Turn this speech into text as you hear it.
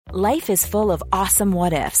Life is full of awesome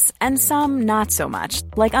what-ifs, and some not so much,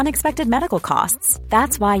 like unexpected medical costs.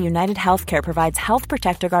 That's why United Healthcare provides Health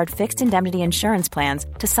Protector Guard fixed indemnity insurance plans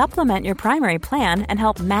to supplement your primary plan and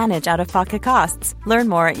help manage out-of-pocket costs. Learn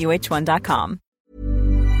more at uh1.com.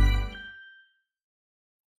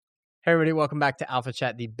 Hey everybody, welcome back to Alpha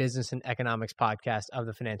Chat, the business and economics podcast of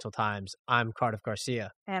the Financial Times. I'm Cardiff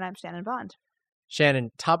Garcia. And I'm Shannon Bond. Shannon,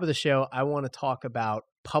 top of the show, I want to talk about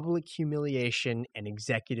public humiliation and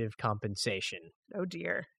executive compensation. Oh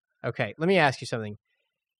dear. Okay, let me ask you something.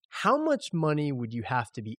 How much money would you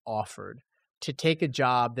have to be offered to take a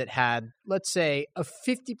job that had, let's say, a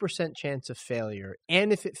 50% chance of failure,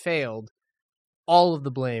 and if it failed, all of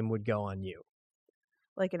the blame would go on you?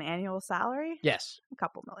 Like an annual salary? Yes. A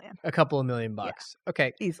couple million. A couple of $1 million bucks. Yeah,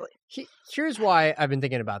 okay. Easily. Here's why I've been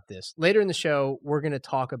thinking about this. Later in the show, we're going to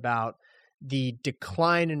talk about the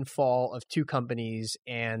decline and fall of two companies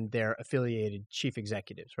and their affiliated chief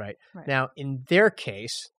executives, right? Now, in their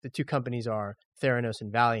case, the two companies are Theranos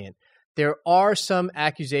and Valeant. There are some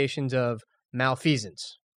accusations of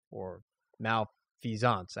malfeasance or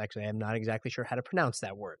malfeasance. Actually, I'm not exactly sure how to pronounce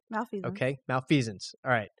that word. Malfeasance. Okay, malfeasance.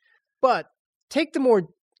 All right. But take the more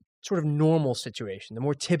sort of normal situation, the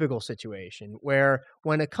more typical situation, where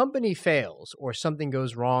when a company fails or something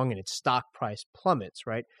goes wrong and its stock price plummets,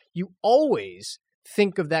 right, you always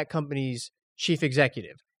think of that company's chief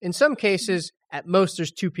executive. In some cases, at most,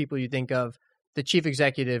 there's two people you think of, the chief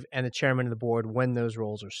executive and the chairman of the board, when those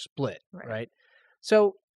roles are split, right?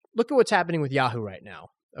 So look at what's happening with Yahoo right now,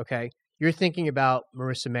 okay? You're thinking about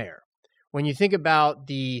Marissa Mayer. When you think about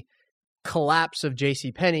the collapse of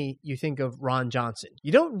JCPenney, you think of Ron Johnson.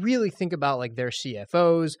 You don't really think about like their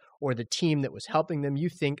CFOs or the team that was helping them. You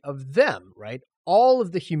think of them, right? All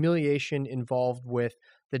of the humiliation involved with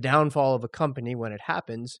the downfall of a company when it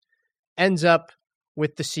happens ends up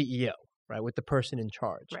with the CEO, right? With the person in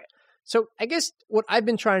charge. Right. So I guess what I've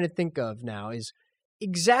been trying to think of now is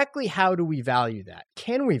exactly how do we value that?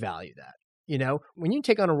 Can we value that? You know, when you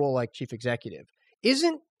take on a role like chief executive,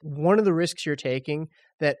 isn't one of the risks you're taking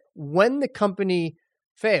that when the company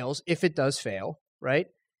fails, if it does fail, right,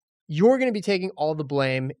 you're going to be taking all the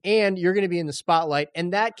blame and you're going to be in the spotlight,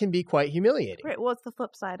 and that can be quite humiliating. Right. Well, it's the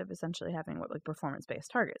flip side of essentially having like performance-based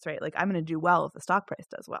targets, right? Like I'm going to do well if the stock price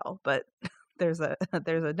does well, but there's a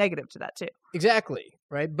negative to that too. Exactly.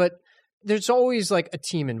 Right. But there's always like a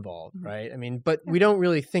team involved, right? I mean, but we don't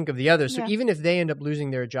really think of the others. So even if they end up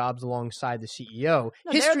losing their jobs alongside the CEO,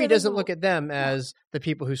 history doesn't look at them as the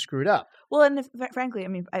people who screwed up. Well, and frankly, I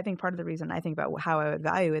mean, I think part of the reason I think about how I would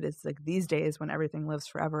value it is like these days when everything lives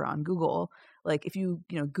forever on Google, like if you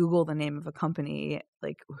Google the name of a company,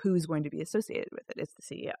 like who's going to be associated with it? It's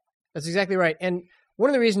the CEO. That's exactly right. And one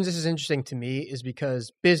of the reasons this is interesting to me is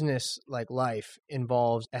because business, like life,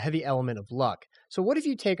 involves a heavy element of luck. So what if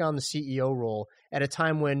you take on the CEO role at a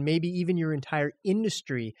time when maybe even your entire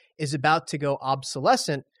industry is about to go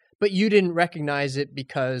obsolescent, but you didn't recognize it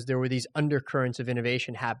because there were these undercurrents of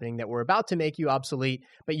innovation happening that were about to make you obsolete,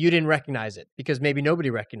 but you didn't recognize it because maybe nobody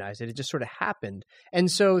recognized it. It just sort of happened. And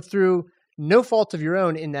so through no fault of your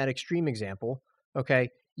own in that extreme example, okay,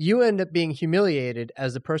 you end up being humiliated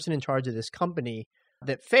as the person in charge of this company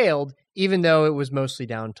that failed, even though it was mostly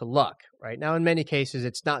down to luck, right? Now, in many cases,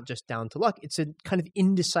 it's not just down to luck. It's a kind of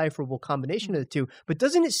indecipherable combination of the two. But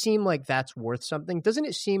doesn't it seem like that's worth something? Doesn't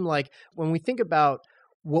it seem like when we think about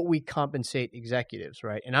what we compensate executives,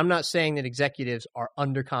 right? And I'm not saying that executives are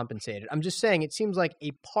undercompensated. I'm just saying it seems like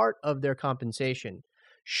a part of their compensation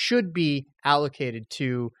should be allocated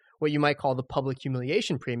to what you might call the public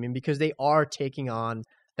humiliation premium because they are taking on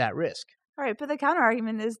that risk. All right, but the counter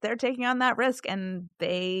argument is they're taking on that risk and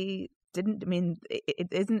they didn't. I mean,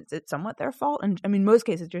 isn't it somewhat their fault? And I mean, most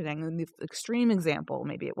cases you're saying in the extreme example,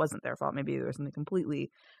 maybe it wasn't their fault. Maybe there was something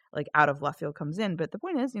completely like out of left field comes in. But the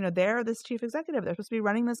point is, they're this chief executive. They're supposed to be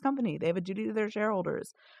running this company. They have a duty to their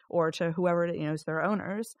shareholders or to whoever is their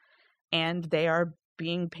owners, and they are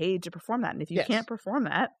being paid to perform that. And if you can't perform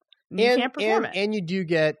that, you can't perform it. And you do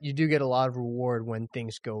get a lot of reward when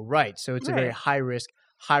things go right. So it's a very high risk,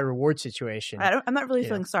 high reward situation. I'm not really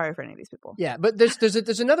feeling sorry for any of these people. Yeah, but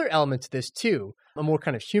there's another element to this too, a more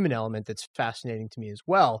kind of human element that's fascinating to me as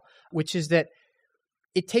well, which is that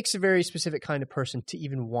it takes a very specific kind of person to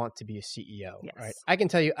even want to be a CEO. Yes. Right? I can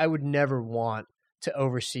tell you, I would never want to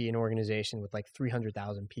oversee an organization with like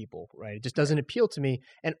 300,000 people. Right? It just doesn't appeal to me.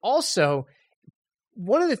 And also,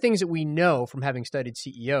 one of the things that we know from having studied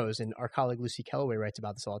CEOs, and our colleague Lucy Kellaway writes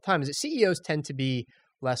about this all the time, is that CEOs tend to be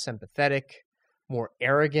less empathetic, more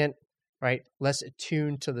arrogant, right? Less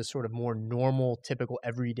attuned to the sort of more normal, typical,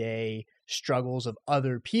 everyday struggles of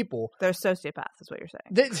other people. They're sociopaths, is what you're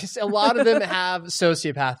saying. A lot of them have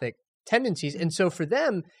sociopathic tendencies. And so for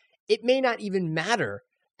them, it may not even matter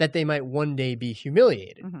that they might one day be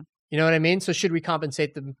humiliated. Mm-hmm. You know what I mean? So should we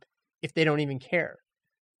compensate them if they don't even care?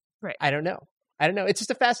 Right. I don't know. It's just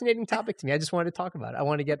a fascinating topic to me. I just wanted to talk about it. I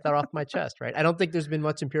want to get that off my chest, right? I don't think there's been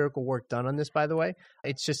much empirical work done on this, by the way.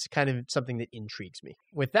 It's just kind of something that intrigues me.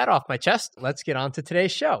 With that off my chest, let's get on to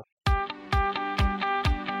today's show.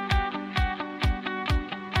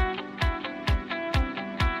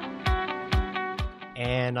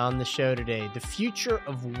 And on the show today, the future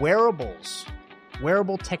of wearables,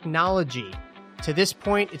 wearable technology. To this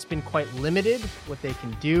point, it's been quite limited what they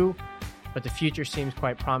can do, but the future seems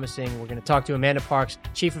quite promising. We're going to talk to Amanda Parks,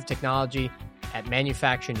 Chief of Technology at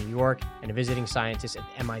Manufacturing New York and a visiting scientist at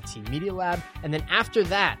the MIT Media Lab. And then after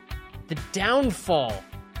that, the downfall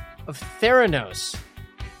of Theranos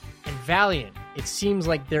and Valiant. It seems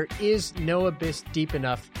like there is no abyss deep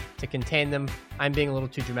enough to contain them. I'm being a little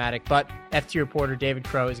too dramatic, but FT reporter David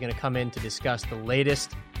Crow is going to come in to discuss the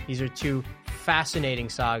latest. These are two fascinating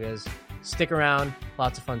sagas. Stick around.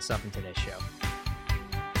 Lots of fun stuff in today's show.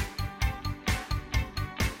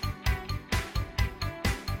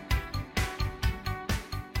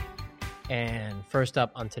 And first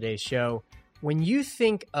up on today's show, when you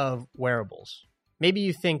think of wearables, maybe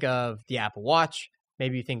you think of the Apple Watch,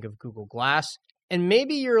 maybe you think of Google Glass, and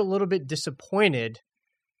maybe you're a little bit disappointed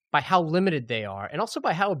by how limited they are and also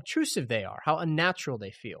by how obtrusive they are, how unnatural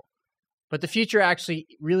they feel. But the future actually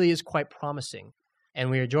really is quite promising. And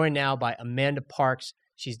we are joined now by Amanda Parks.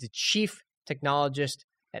 She's the Chief Technologist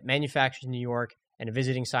at Manufacturing New York and a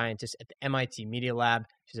visiting scientist at the MIT Media Lab.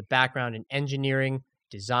 She has a background in engineering,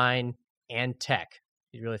 design, and tech.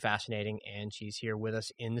 She's really fascinating, and she's here with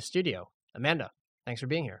us in the studio. Amanda, thanks for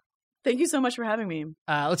being here. Thank you so much for having me.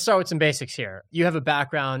 Let's start with some basics here. You have a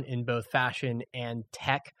background in both fashion and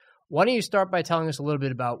tech. Why don't you start by telling us a little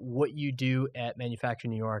bit about what you do at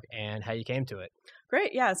Manufacturing New York and how you came to it?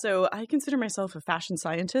 Great. Yeah. So I consider myself a fashion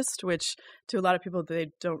scientist, which to a lot of people,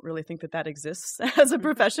 they don't really think that exists as a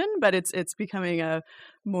profession, but it's becoming a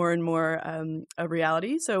more and more a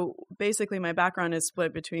reality. So basically my background is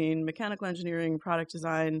split between mechanical engineering, product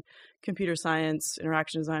design, computer science,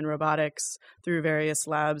 interaction design, robotics through various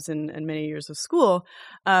labs and many years of school.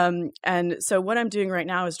 And so what I'm doing right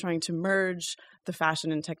now is trying to merge the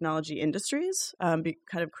fashion and technology industries, kind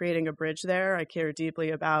of creating a bridge there. I care deeply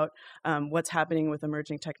about what's happening with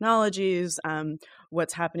emerging technologies,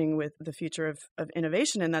 what's happening with the future of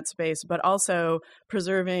innovation in that space, but also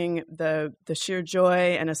preserving the sheer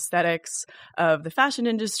joy and aesthetics of the fashion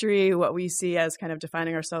industry, what we see as kind of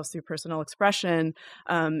defining ourselves through personal expression,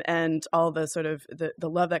 and all the sort of the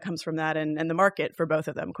love that comes from that and the market for both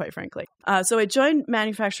of them, quite frankly. So I joined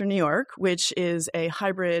Manufacturing New York, which is a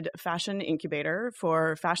hybrid fashion incubator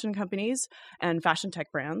for fashion companies and fashion tech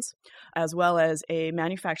brands, as well as a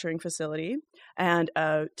manufacturing facility and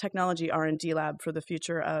a technology R&D lab for the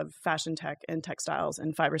future of fashion tech and textiles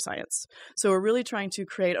and fiber science. So we're really trying to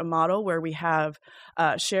create a model where we have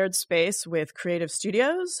shared space with creative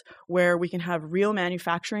studios, where we can have real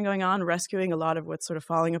manufacturing going on, rescuing a lot of what's sort of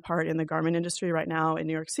falling apart in the garment industry right now in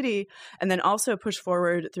New York City, and then also push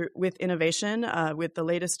forward with innovation, with the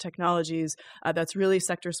latest technologies that's really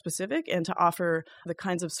sector specific, and to offer the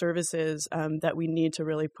kinds of services that we need to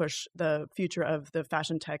really push the future of the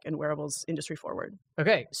fashion tech and wearables industry forward.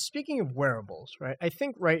 Okay, speaking of wearables, right? I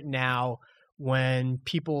think right now when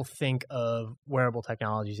people think of wearable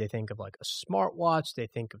technologies, they think of like a smartwatch, they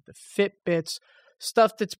think of the Fitbits,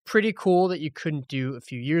 stuff that's pretty cool that you couldn't do a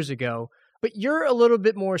few years ago. But you're a little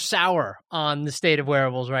bit more sour on the state of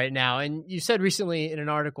wearables right now. And you said recently in an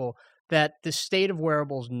article that the state of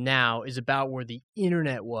wearables now is about where the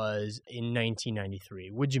internet was in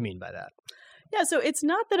 1993. What do you mean by that? Yeah, so it's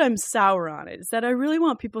not that I'm sour on it. It's that I really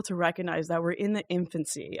want people to recognize that we're in the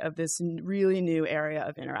infancy of this really new area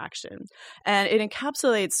of interaction. And it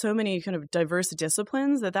encapsulates so many kind of diverse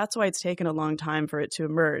disciplines that's why it's taken a long time for it to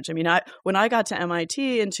emerge. I mean, when I got to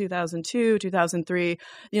MIT in 2002, 2003,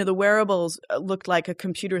 the wearables looked like a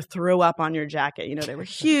computer throw up on your jacket. They were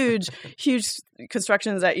huge, huge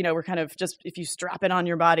constructions that, were kind of just, if you strap it on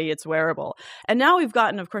your body, it's wearable. And now we've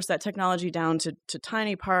gotten, of course, that technology down to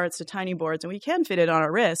tiny parts, to tiny boards, and we can fit it on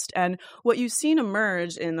our wrist. And what you've seen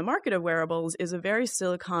emerge in the market of wearables is a very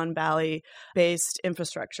Silicon Valley based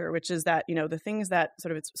infrastructure, which is that, the things that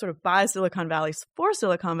it's by Silicon Valley for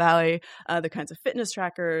Silicon Valley, the kinds of fitness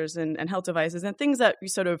trackers and health devices and things that we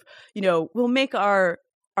will make our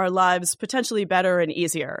our lives potentially better and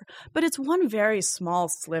easier. But it's one very small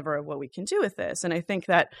sliver of what we can do with this. And I think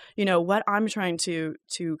that, what I'm trying to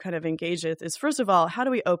kind of engage with is, first of all, how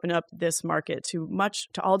do we open up this market to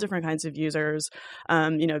all different kinds of users,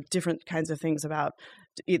 different kinds of things about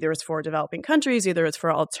either it's for developing countries, either it's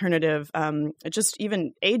for alternative, just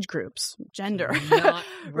even age groups, gender, not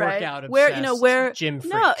right? workout obsessed, where gym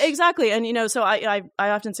freaks. No, exactly. And so I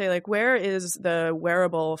often say, like, where is the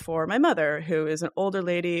wearable for my mother, who is an older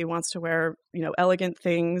lady, wants to wear elegant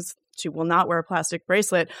things? She will not wear a plastic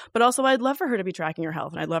bracelet, but also I'd love for her to be tracking her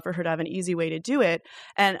health, and I'd love for her to have an easy way to do it.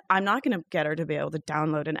 And I'm not going to get her to be able to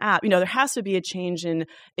download an app. There has to be a change in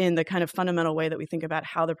the kind of fundamental way that we think about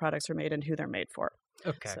how the products are made and who they're made for.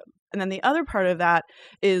 Okay. And then the other part of that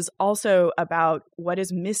is also about what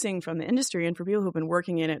is missing from the industry. And for people who've been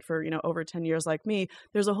working in it for, over 10 years like me,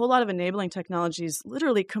 there's a whole lot of enabling technologies,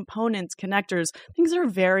 literally components, connectors, things that are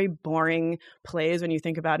very boring plays when you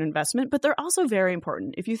think about investment, but they're also very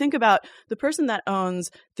important. If you think about the person that owns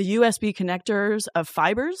the USB connectors of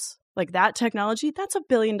fibers, like that technology, that's $1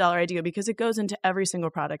 billion idea because it goes into every single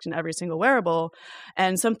product and every single wearable.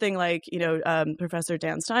 And something like, Professor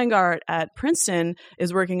Dan Steingart at Princeton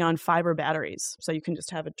is working on fiber batteries. So you can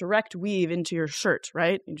just have a direct weave into your shirt,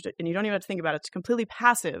 right? And you don't even have to think about it. It's completely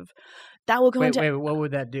passive. That will go into... Wait, what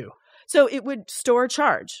would that do? So it would store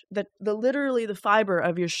charge. Literally the fiber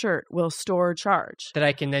of your shirt will store charge. That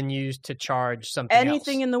I can then use to charge something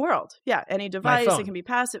Anything else. in the world. Yeah, any device. My phone. It can be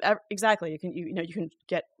passive. Exactly. You can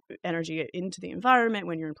get energy into the environment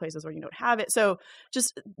when you're in places where you don't have it. So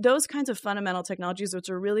just those kinds of fundamental technologies, which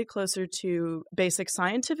are really closer to basic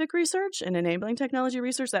scientific research and enabling technology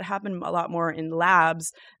research that happen a lot more in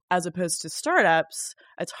labs as opposed to startups,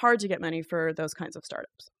 it's hard to get money for those kinds of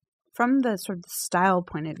startups. From the sort of style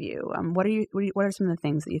point of view, what are some of the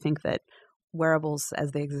things that you think that wearables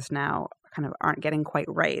as they exist now kind of aren't getting quite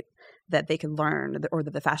right that they could learn or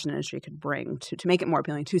that the fashion industry could bring to make it more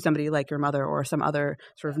appealing to somebody like your mother or some other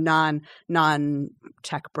sort of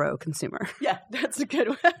non-tech bro consumer? Yeah, that's a good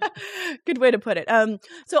way to put it.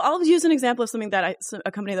 So I'll use an example of something that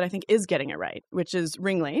a company that I think is getting it right, which is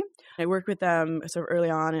Ringly. I worked with them sort of early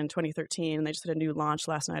on in 2013, and they just had a new launch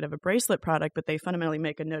last night of a bracelet product, but they fundamentally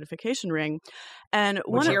make a notification ring. And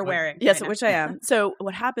which you're wearing. Yes, right which I am. So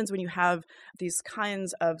what happens when you have these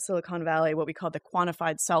kinds of Silicon Valley, what we call the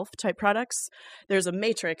quantified self type products, there's a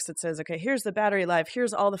matrix that says, okay, here's the battery life,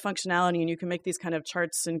 here's all the functionality, and you can make these kind of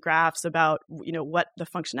charts and graphs about, what the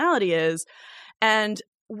functionality is. And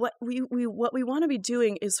what we want to be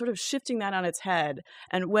doing is sort of shifting that on its head.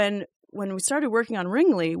 And when we started working on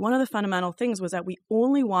Ringly, one of the fundamental things was that we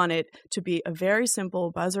only want it to be a very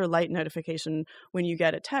simple buzzer light notification when you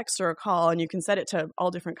get a text or a call, and you can set it to all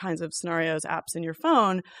different kinds of scenarios, apps in your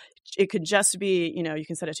phone. It could just be, you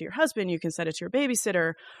can set it to your husband, you can set it to your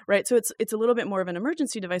babysitter, right? So it's a little bit more of an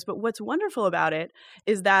emergency device. But what's wonderful about it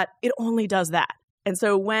is that it only does that. And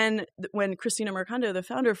so when Christina Mercando, the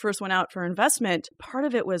founder, first went out for investment, part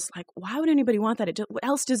of it was like, why would anybody want that? What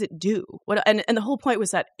else does it do? And the whole point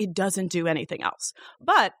was that it doesn't do anything else.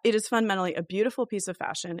 But it is fundamentally a beautiful piece of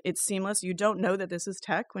fashion. It's seamless. You don't know that this is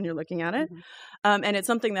tech when you're looking at it. Mm-hmm. And it's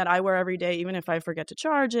something that I wear every day, even if I forget to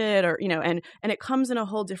charge it or, and it comes in a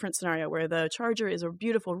whole different scenario where the charger is a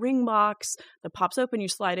beautiful ring box that pops open, you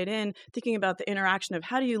slide it in, thinking about the interaction of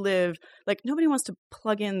how do you live? Like nobody wants to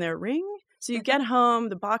plug in their ring. So you get home,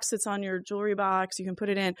 the box sits on your jewelry box, you can put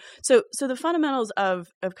it in. So the fundamentals of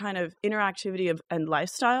kind of interactivity and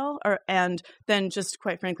lifestyle and then just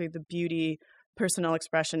quite frankly, the beauty, personal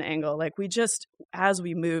expression angle. Like as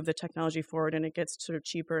we move the technology forward and it gets sort of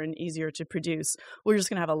cheaper and easier to produce, we're just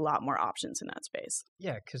going to have a lot more options in that space.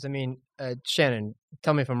 Yeah, because Shannon,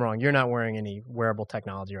 tell me if I'm wrong. You're not wearing any wearable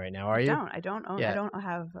technology right now, are you? I don't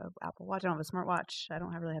have an Apple Watch. I don't have a smartwatch. I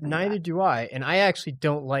don't really have any Neither do I. And I actually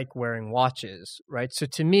don't like wearing watches, right? So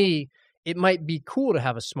to me, it might be cool to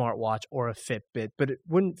have a smartwatch or a Fitbit, but it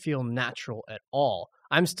wouldn't feel natural at all.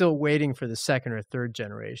 I'm still waiting for the second or third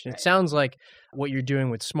generation. It sounds like what you're doing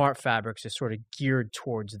with smart fabrics is sort of geared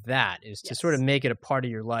towards that, is to sort of make it a part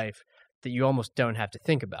of your life that you almost don't have to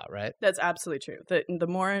think about, right? That's absolutely true. The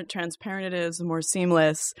more transparent it is, the more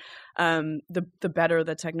seamless, the better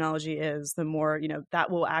the technology is, the more,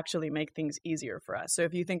 that will actually make things easier for us. So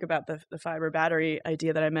if you think about the fiber battery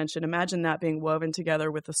idea that I mentioned, imagine that being woven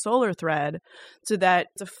together with the solar thread so that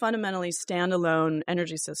it's a fundamentally standalone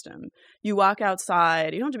energy system. You walk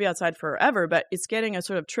outside, you don't have to be outside forever, but it's getting a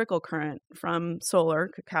sort of trickle current from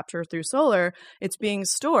solar, capture through solar. It's being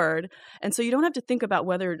stored. And so you don't have to think about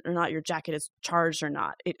whether or not you're jacket is charged or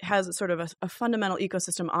not. It has sort of a fundamental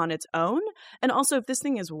ecosystem on its own. And also, if this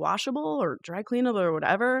thing is washable or dry cleanable or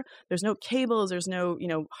whatever, there's no cables, there's no,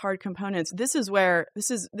 hard components. This is where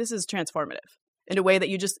this is transformative in a way that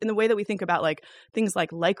in the way that we think about like things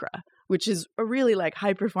like Lycra, which is a really like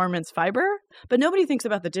high performance fiber, but nobody thinks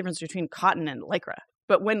about the difference between cotton and Lycra.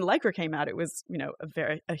 But when Lycra came out, it was,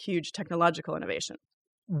 a huge technological innovation.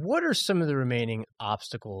 What are some of the remaining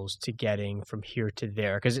obstacles to getting from here to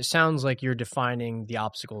there? Because it sounds like you're defining the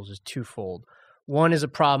obstacles as twofold. One is a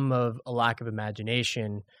problem of a lack of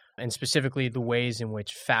imagination, and specifically the ways in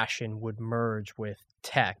which fashion would merge with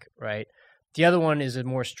tech, right? The other one is a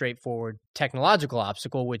more straightforward technological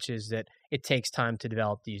obstacle, which is that it takes time to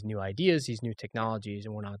develop these new ideas, these new technologies,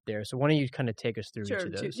 and we're not there. So why don't you kind of take us through each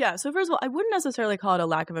of those? Yeah. So first of all, I wouldn't necessarily call it a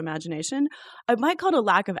lack of imagination. I might call it a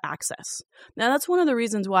lack of access. Now, that's one of the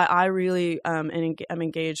reasons why I really am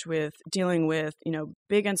engaged with dealing with,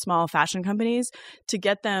 big and small fashion companies to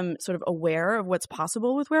get them sort of aware of what's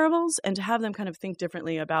possible with wearables and to have them kind of think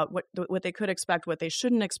differently about what they could expect, what they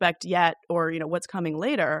shouldn't expect yet, or, what's coming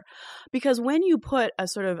later. Because when you put a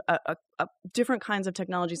sort of a different kinds of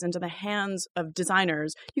technologies into the hands of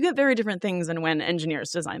designers, you get very different things than when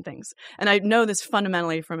engineers design things. And I know this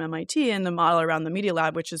fundamentally from MIT and the model around the Media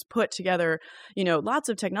Lab, which is put together, lots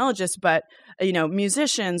of technologists, but,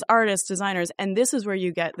 musicians, artists, designers. And this is where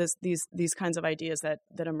you get these kinds of ideas that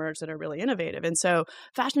emerge that are really innovative. And so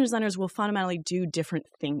fashion designers will fundamentally do different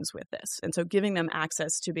things with this. And so giving them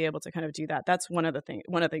access to be able to kind of do that, that's one of the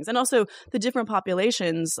things. And also the different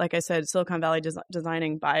populations, like I said, Silicon Valley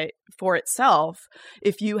designing for itself,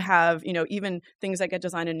 if you have, even things that get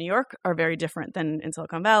designed in New York are very different than in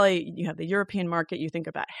Silicon Valley. You have the European market, you think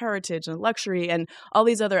about heritage and luxury and all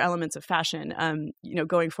these other elements of fashion,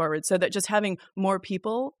 going forward. So that just having more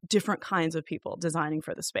people, different kinds of people designing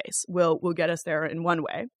for the space will get us there in one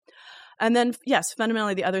way. And then, yes,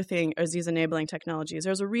 fundamentally, the other thing is these enabling technologies.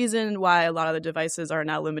 There's a reason why a lot of the devices are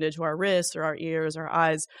now limited to our wrists or our ears or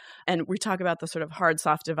eyes. And we talk about the sort of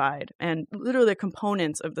hard-soft divide. And literally the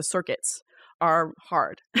components of the circuits are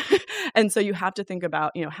hard. And so you have to think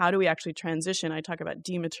about, how do we actually transition? I talk about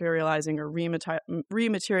dematerializing or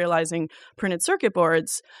rematerializing printed circuit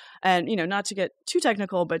boards. And, not to get too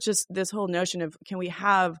technical, but just this whole notion of can we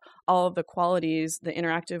have all of the qualities, the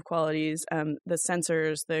interactive qualities, the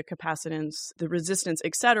sensors, the capacitance, the resistance,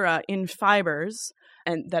 et cetera, in fibers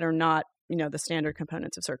and that are not the standard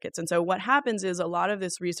components of circuits. And so what happens is a lot of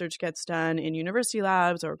this research gets done in university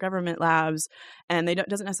labs or government labs, and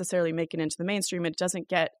doesn't necessarily make it into the mainstream. It doesn't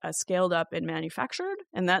get scaled up and manufactured.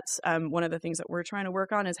 And that's one of the things that we're trying to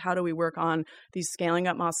work on is how do we work on these scaling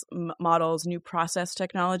up models, new process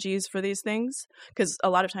technologies for these things? Because a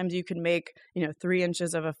lot of times you can make, 3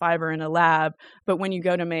 inches of a fiber in a lab, but when you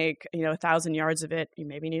go to make, 1,000 yards of it, you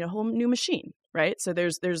maybe need a whole new machine. Right. So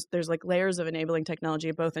there's like layers of enabling technology,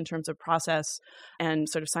 both in terms of process and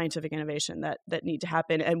sort of scientific innovation that need to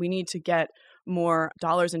happen. And we need to get more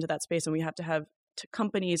dollars into that space. And we have to have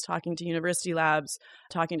companies talking to university labs,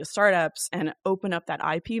 talking to startups, and open up that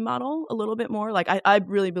IP model a little bit more. Like I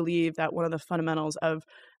really believe that one of the fundamentals of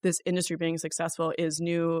this industry being successful is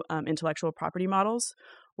new intellectual property models,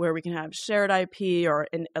 where we can have shared IP or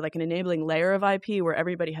an enabling layer of IP where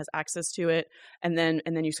everybody has access to it, and then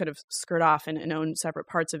you sort of skirt off and own separate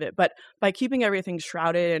parts of it. But by keeping everything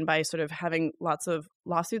shrouded and by sort of having lots of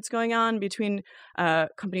lawsuits going on between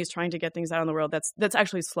companies trying to get things out in the world, that's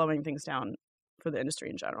actually slowing things down for the industry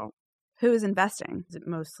in general. Who is investing? Is it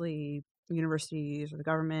mostly universities or the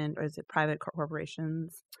government, or is it private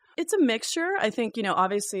corporations? It's a mixture. I think,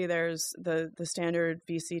 obviously there's the standard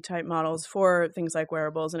VC type models for things like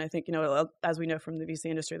wearables. And I think, as we know from the VC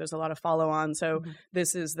industry, there's a lot of follow on. So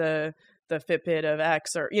this is the Fitbit of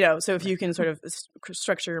X, or, so if you can sort of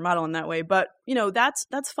structure your model in that way. But,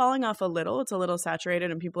 that's falling off a little. It's a little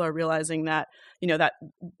saturated, and people are realizing that, that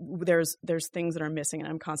there's things that are missing. And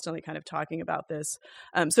I'm constantly kind of talking about this.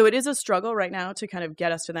 So it is a struggle right now to kind of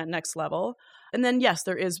get us to that next level. And then, yes,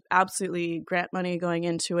 there is absolutely grant money going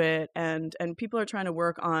into it, and people are trying to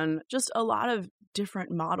work on just a lot of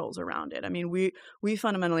different models around it. I mean, we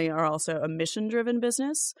fundamentally are also a mission-driven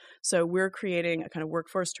business, so we're creating a kind of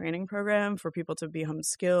workforce training program for people to become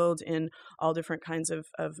skilled in all different kinds of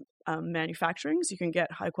manufacturing. So you can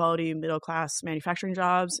get high-quality, middle-class manufacturing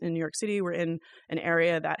jobs in New York City. We're in an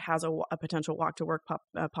area that has a potential walk-to-work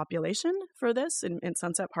population for this in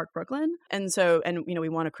Sunset Park, Brooklyn. And so, we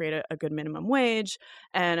want to create a good minimum wage,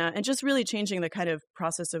 and just really changing the kind of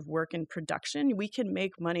process of work and production. We can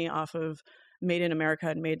make money off of made in America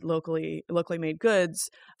and made locally made goods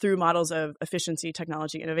through models of efficiency,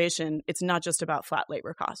 technology, innovation. It's not just about flat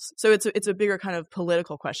labor costs. So it's a bigger kind of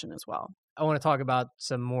political question as well. I want to talk about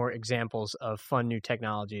some more examples of fun new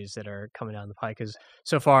technologies that are coming down the pike. Because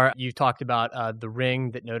so far, you talked about the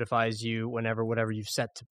Ring that notifies you whenever whatever you've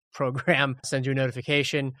set to program sends you a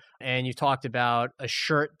notification. And you talked about a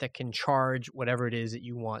shirt that can charge whatever it is that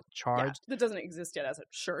you want charged. Yeah, that doesn't exist yet as a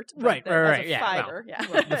shirt. Right. As a fiber.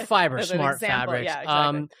 Well, the fiber as smart example, fabrics. Yeah,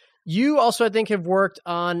 exactly. You also, I think, have worked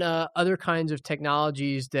on other kinds of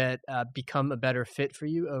technologies that become a better fit for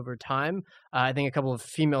you over time. I think a couple of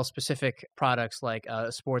female-specific products like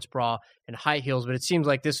a sports bra and high heels, but it seems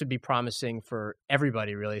like this would be promising for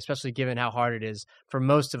everybody, really, especially given how hard it is for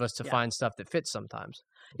most of us to find stuff that fits sometimes.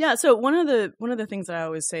 Yeah. So one of the things that I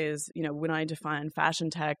always say is, when I define fashion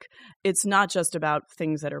tech, it's not just about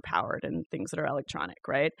things that are powered and things that are electronic,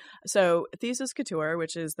 right? So Thesis Couture,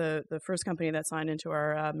 which is the first company that signed into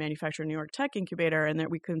our manufacturer New York Tech Incubator, and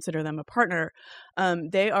that we consider them a partner,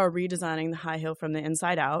 they are redesigning the high heel from the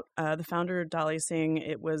inside out. The founder, Dolly Singh,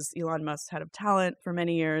 it was Elon Musk's head of talent for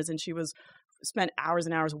many years, and she spent hours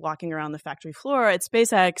and hours walking around the factory floor at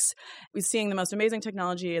SpaceX, was seeing the most amazing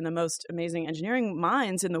technology and the most amazing engineering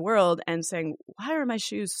minds in the world and saying, why are my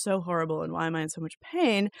shoes so horrible and why am I in so much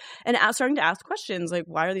pain? And starting to ask questions like,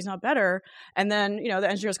 why are these not better? And then, the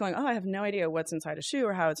engineer's going, I have no idea what's inside a shoe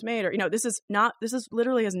or how it's made. Or, this is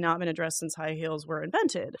literally has not been addressed since high heels were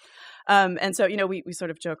invented. And so, we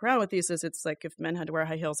sort of joke around with Thesis. It's like if men had to wear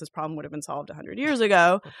high heels, this problem would have been solved 100 years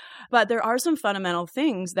ago. But there are some fundamental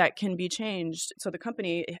things that can be changed. So the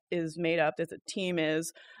company is made up, the team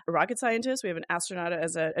is a rocket scientist. We have an astronaut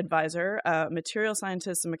as an advisor, a material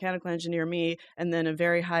scientist, a mechanical engineer, me, and then a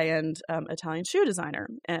very high-end Italian shoe designer,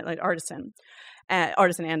 like artisan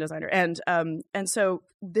and designer. And so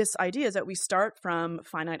this idea is that we start from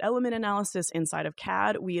finite element analysis inside of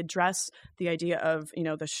CAD. We address the idea of,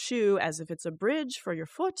 the shoe as if it's a bridge for your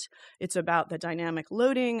foot. It's about the dynamic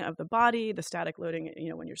loading of the body, the static loading,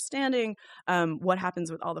 when you're standing, what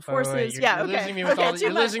happens with all the forces. You're losing me with all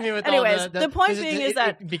the point being is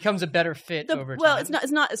that it becomes a better fit over time. Well,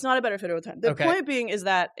 it's not a better fit over time. The point being is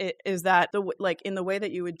that in the way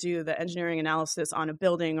that you would do the engineering analysis on a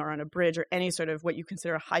building or on a bridge or any sort of what you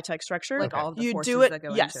consider a high-tech structure, like all of the you forces do it. That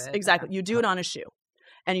go Yes, into it. exactly. You do it on a shoe.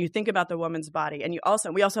 And you think about the woman's body. And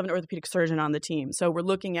we also have an orthopedic surgeon on the team. So we're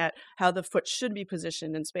looking at how the foot should be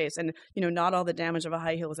positioned in space. And, not all the damage of a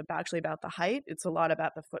high heel is actually about the height. It's a lot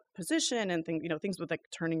about the foot position and things with like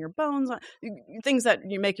turning your bones, things that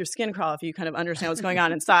you make your skin crawl if you kind of understand what's going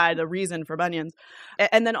on inside, the reason for bunions.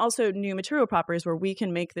 And then also new material properties where we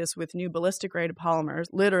can make this with new ballistic grade polymers,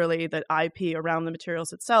 literally the IP around the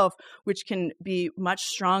materials itself, which can be much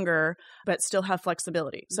stronger but still have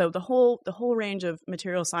flexibility. So the whole range of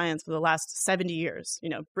material science for the last 70 years.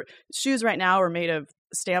 Shoes right now are made of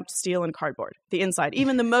stamped steel and cardboard, the inside,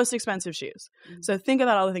 even the most expensive shoes. So think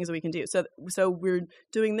about all the things that we can do. So we're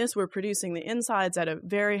doing this, we're producing the insides at a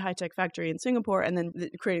very high-tech factory in Singapore and then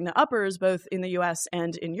creating the uppers both in the US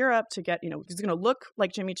and in Europe to get, it's going to look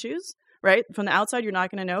like Jimmy Choo's, right? From the outside, you're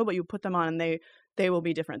not going to know, but you put them on and they will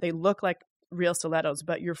be different. They look like real stilettos,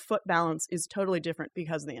 but your foot balance is totally different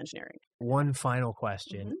because of the engineering. One final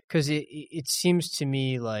question, because it seems to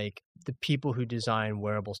me like the people who design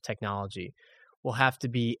wearables technology will have to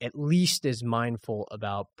be at least as mindful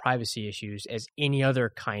about privacy issues as any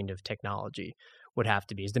other kind of technology would have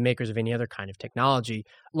to be, as the makers of any other kind of technology,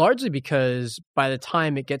 largely because by the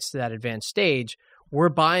time it gets to that advanced stage, we're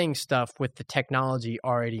buying stuff with the technology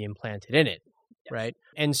already implanted in it, right?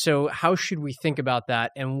 And so how should we think about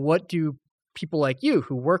that? And what do people like you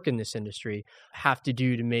who work in this industry have to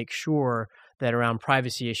do to make sure that around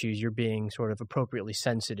privacy issues, you're being sort of appropriately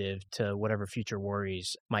sensitive to whatever future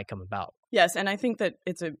worries might come about? Yes, and I think that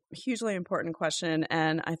it's a hugely important question,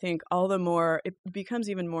 and I think all the more it becomes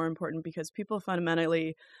even more important because people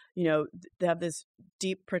fundamentally, they have this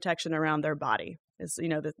deep protection around their body. Is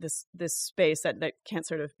this space that can't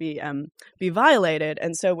sort of be violated,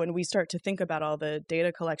 and so when we start to think about all the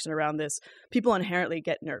data collection around this, people inherently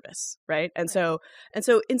get nervous, right? And so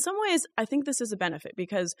in some ways, I think this is a benefit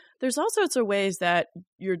because there's all sorts of ways that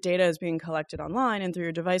your data is being collected online and through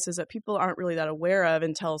your devices that people aren't really that aware of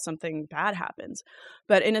until something bad happens.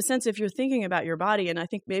 But in a sense, if you're thinking about your body, and I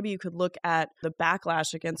think maybe you could look at the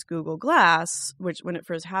backlash against Google Glass, which when it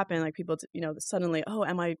first happened, like people, suddenly, oh,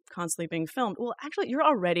 am I constantly being filmed? Well, actually, you're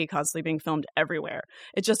already constantly being filmed everywhere.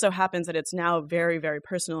 It just so happens that it's now very, very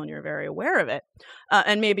personal and you're very aware of it.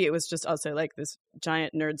 And maybe it was just also like this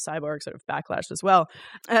giant nerd cyborg sort of backlash as well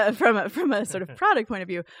from a sort of product point of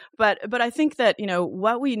view. But I think that,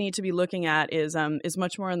 what we need to be looking at is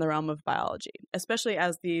much more in the realm of biology, especially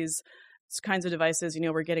as these kinds of devices,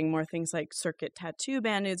 we're getting more things like circuit tattoo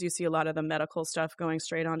band-aids. You see a lot of the medical stuff going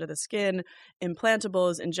straight onto the skin,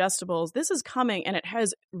 implantables, ingestibles. This is coming, and it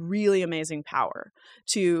has really amazing power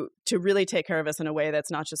to really take care of us in a way that's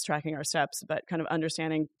not just tracking our steps, but kind of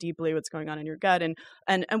understanding deeply what's going on in your gut.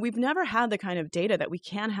 And we've never had the kind of data that we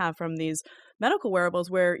can have from these medical wearables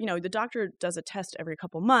where, the doctor does a test every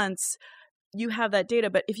couple months. You have that data,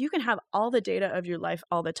 but if you can have all the data of your life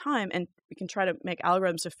all the time, and we can try to make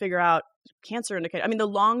algorithms to figure out cancer indicator. I mean, the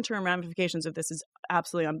long-term ramifications of this is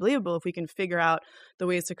absolutely unbelievable if we can figure out the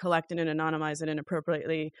ways to collect it and anonymize it and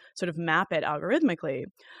appropriately sort of map it algorithmically.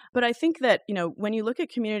 But I think that, when you look at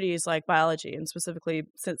communities like biology and specifically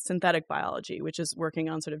synthetic biology, which is working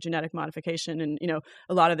on sort of genetic modification, and,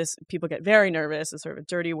 a lot of this, people get very nervous, it's sort of a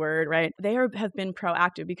dirty word, right? They have been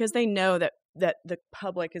proactive because they know that the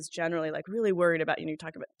public is generally like really worried about, you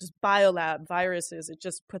talk about just biolab viruses, it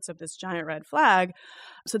just puts up this giant red flag.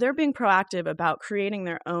 So they're being proactive about creating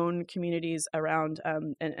their own communities around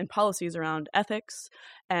and policies around ethics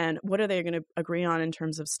and what are they going to agree on in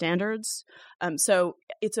terms of standards. So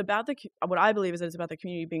it's about what I believe is that it's about the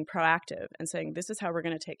community being proactive and saying, this is how we're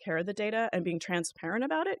going to take care of the data and being transparent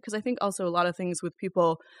about it. Because I think also a lot of things with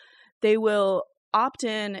people, they will opt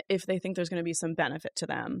in if they think there's going to be some benefit to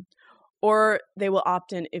them, or they will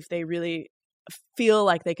opt in if they really feel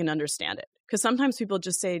like they can understand it. Because sometimes people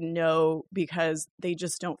just say no because they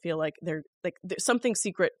just don't feel like there's something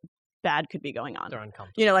secret bad could be going on. They're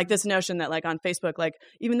uncomfortable. Like this notion that like on Facebook, like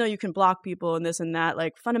even though you can block people and this and that,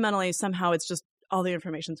 like fundamentally somehow it's just all the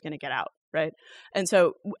information's going to get out, right? And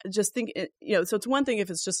so just think, so it's one thing if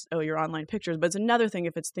it's just, your online pictures, but it's another thing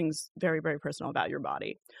if it's things very, very personal about your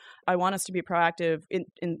body. I want us to be proactive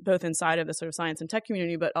in both inside of the sort of science and tech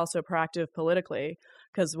community, but also proactive politically,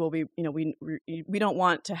 because we'll be, we don't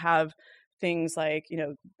want to have things like,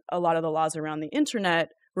 a lot of the laws around the internet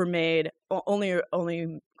were made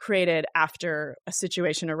only created after a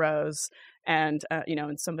situation arose and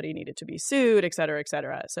and somebody needed to be sued, et cetera, et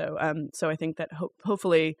cetera. So I think that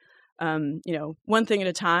hopefully one thing at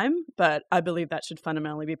a time, but I believe that should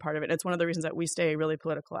fundamentally be part of it. It's one of the reasons that we stay really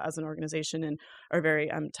political as an organization and are very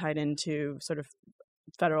tied into sort of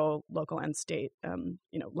federal, local, and state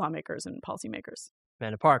lawmakers and policymakers.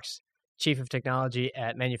 Amanda Parks, Chief of Technology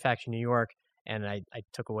at Manufacturing New York. And I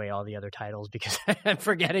took away all the other titles because I'm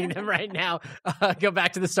forgetting them right now. Go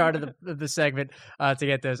back to the start of the segment to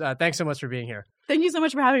get those. Thanks so much for being here. Thank you so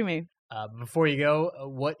much for having me. Before you go,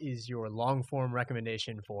 what is your long-form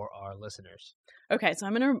recommendation for our listeners? Okay, so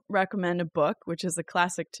I'm going to recommend a book, which is a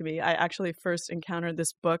classic to me. I actually first encountered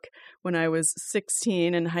this book when I was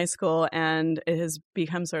 16 in high school, and it has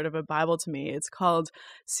become sort of a Bible to me. It's called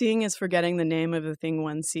Seeing is Forgetting the Name of the Thing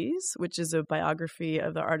One Sees, which is a biography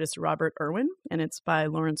of the artist Robert Irwin, and it's by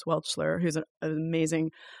Lawrence Welchler, who's an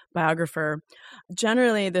amazing biographer.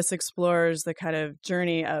 Generally, this explores the kind of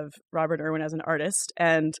journey of Robert Irwin as an artist,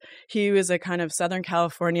 and he was a kind of Southern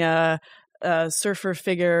California surfer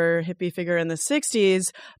figure, hippie figure in the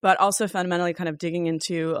 60s, but also fundamentally kind of digging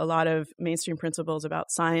into a lot of mainstream principles about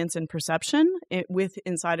science and perception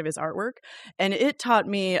inside of his artwork. And it taught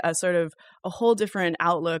me a sort of a whole different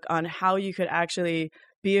outlook on how you could actually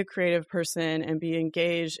be a creative person and be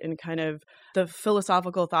engaged in kind of the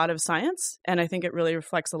philosophical thought of science. And I think it really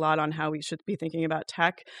reflects a lot on how we should be thinking about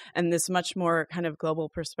tech and this much more kind of global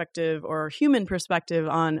perspective or human perspective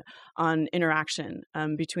on interaction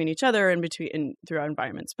between each other and through our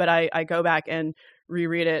environments. But I go back and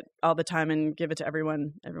reread it all the time and give it to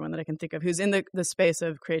everyone that I can think of who's in the space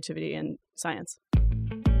of creativity and science.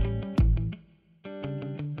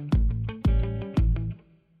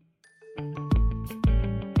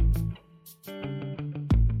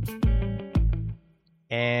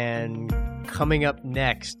 And coming up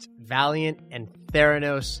next, Valiant and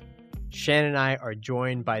Theranos. Shannon and I are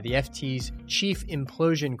joined by the FT's chief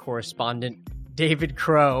implosion correspondent, David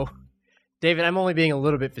Crow. David, I'm only being a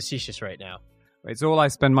little bit facetious right now. It's all I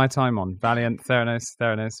spend my time on. Valiant, Theranos,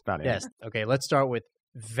 Valiant. Yes. Okay, let's start with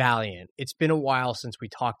Valiant. It's been a while since we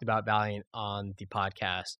talked about Valiant on the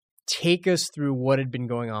podcast. Take us through what had been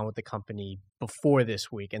going on with the company before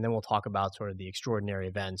this week, and then we'll talk about sort of the extraordinary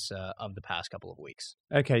events of the past couple of weeks.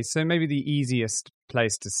 Okay, so maybe the easiest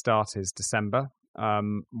place to start is December.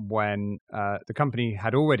 when the company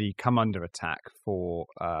had already come under attack for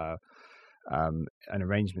an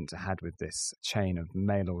arrangement it had with this chain of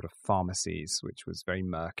mail-order pharmacies, which was very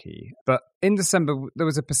murky. But in December, there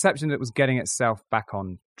was a perception that it was getting itself back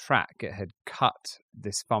on track. It had cut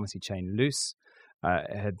this pharmacy chain loose.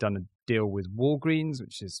 It had done a deal with Walgreens,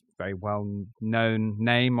 which is a very well-known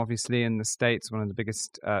name, obviously, in the States, one of the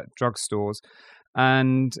biggest drugstores.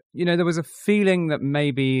 And, there was a feeling that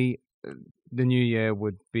maybe the new year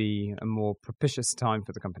would be a more propitious time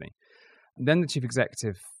for the company. And then the chief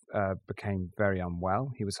executive became very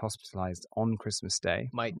unwell. He was hospitalized on Christmas Day.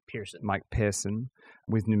 Mike Pearson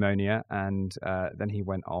with pneumonia. And then he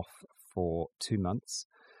went off for 2 months.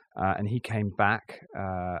 And he came back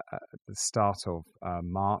at the start of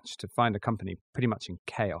March to find a company pretty much in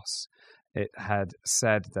chaos. It had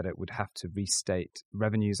said that it would have to restate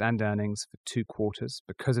revenues and earnings for 2 quarters.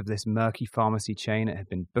 Because of this murky pharmacy chain, it had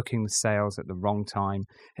been booking the sales at the wrong time.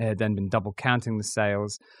 It had then been double counting the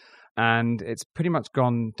sales. And it's pretty much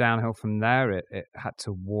gone downhill from there. It had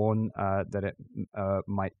to warn that it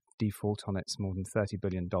might default on its more than $30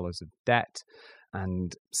 billion of debt.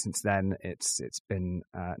 And since then, it's been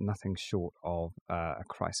nothing short of a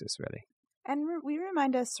crisis, really. And we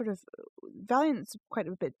remind us sort of Valiant's quite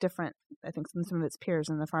a bit different, I think, than some of its peers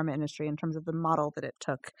in the pharma industry in terms of the model that it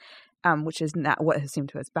took, which is not what has seemed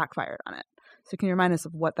to have backfired on it. So can you remind us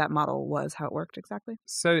of what that model was, how it worked exactly?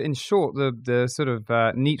 So in short, the sort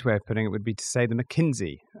of neat way of putting it would be to say the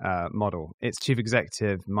McKinsey model. Its chief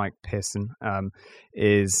executive, Mike Pearson,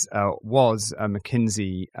 was a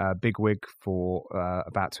McKinsey bigwig for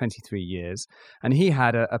about 23 years. And he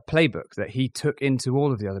had a playbook that he took into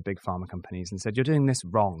all of the other big pharma companies and said, you're doing this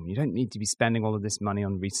wrong. You don't need to be spending all of this money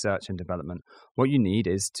on research and development. What you need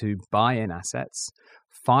is to buy in assets,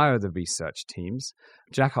 fire the research teams,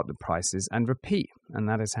 jack up the prices, and repeat. And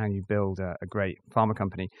that is how you build a great pharma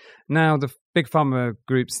company. Now, the big pharma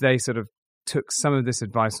groups, they sort of took some of this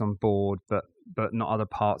advice on board, but not other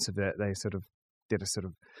parts of it. They sort of did a sort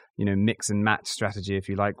of, mix and match strategy, if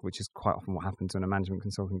you like, which is quite often what happens when a management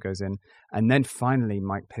consultant goes in. And then finally,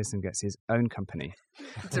 Mike Pearson gets his own company.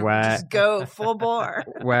 Where just go full bore.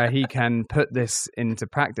 Where he can put this into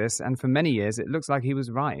practice. And for many years, it looks like he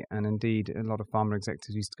was right. And indeed, a lot of pharma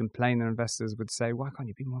executives used to complain. Their investors would say, why can't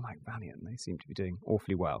you be more like Valiant? They seem to be doing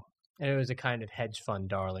awfully well. And it was a kind of hedge fund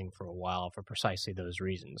darling for a while for precisely those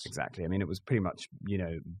reasons. Exactly. I mean, it was pretty much,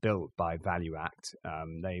 built by Value Act.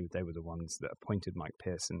 They were the ones that appointed Mike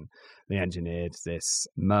Pearson. They engineered this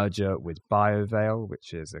merger with BioVale,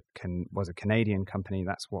 which was a Canadian company.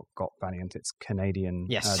 That's what got Valiant its Canadian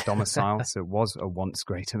domicile. So it was a once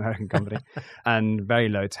great American company. And very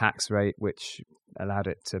low tax rate, which allowed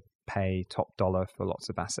it to pay top dollar for lots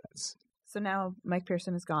of assets. So now Mike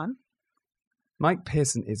Pearson is gone. Mike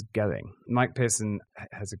Pearson is going. Mike Pearson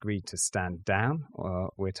has agreed to stand down,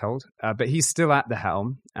 we're told, but he's still at the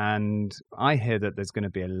helm. And I hear that there's going to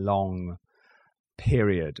be a long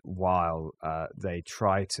period while they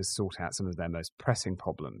try to sort out some of their most pressing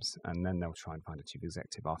problems. And then they'll try and find a chief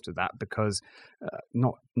executive after that, because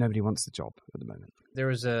nobody wants the job at the moment. There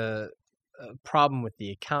was a problem with the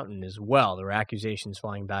accountant as well. There were accusations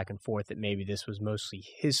flying back and forth that maybe this was mostly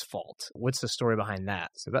his fault. What's the story behind that?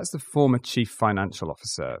 So that's the former chief financial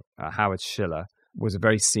officer, Howard Schiller, was a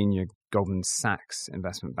very senior Goldman Sachs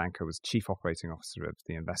investment banker, was chief operating officer of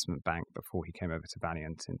the investment bank before he came over to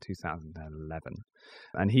Valiant in 2011.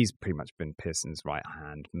 And he's pretty much been Pearson's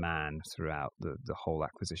right-hand man throughout the whole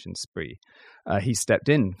acquisition spree. He stepped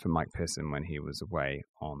in for Mike Pearson when he was away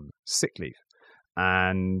on sick leave.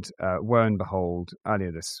 And lo and behold,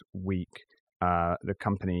 earlier this week, the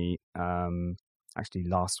company, actually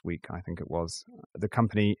last week, I think it was, the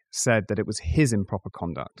company said that it was his improper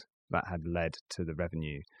conduct that had led to the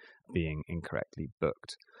revenue being incorrectly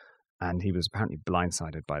booked. And he was apparently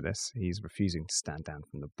blindsided by this. He's refusing to stand down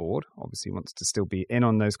from the board. Obviously wants to still be in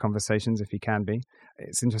on those conversations if he can be.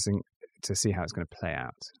 It's interesting to see how it's going to play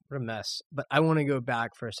out. What a mess. But I want to go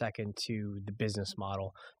back for a second to the business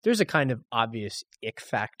model. There's a kind of obvious ick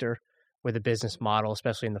factor with a business model,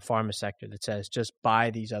 especially in the pharma sector, that says just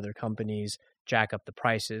buy these other companies, jack up the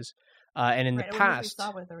prices. And in the past, we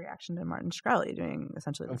saw with the reaction to Martin Shkreli doing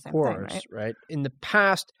essentially the same thing, right? In the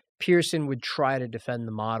past, Pearson would try to defend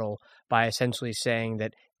the model by essentially saying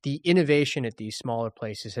that the innovation at these smaller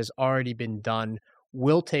places has already been done.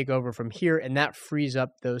 We'll take over from here, and that frees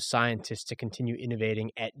up those scientists to continue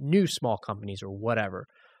innovating at new small companies or whatever.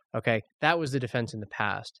 Okay, that was the defense in the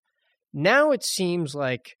past. Now it seems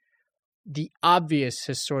like the obvious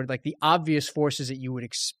has sort of like the obvious forces that you would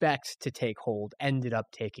expect to take hold ended up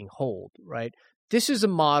taking hold, right? This is a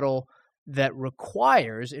model that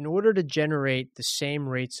requires, in order to generate the same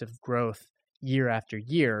rates of growth year after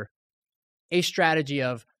year, a strategy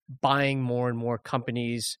of buying more and more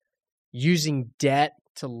companies, using debt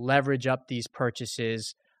to leverage up these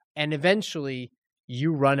purchases, and eventually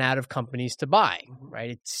you run out of companies to buy,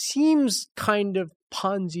 right? It seems kind of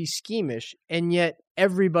Ponzi scheme-ish, and yet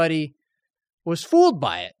everybody was fooled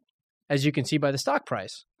by it, as you can see by the stock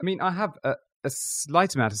price. I mean, I have a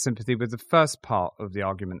slight amount of sympathy with the first part of the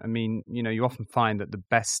argument. I mean, you often find that the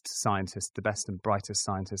best scientists, the best and brightest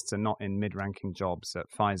scientists are not in mid-ranking jobs at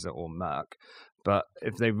Pfizer or Merck. But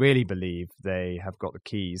if they really believe they have got the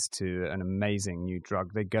keys to an amazing new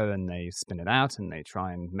drug, they go and they spin it out and they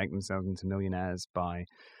try and make themselves into millionaires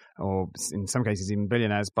or in some cases even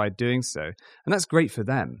billionaires by doing so. And that's great for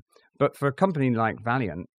them. But for a company like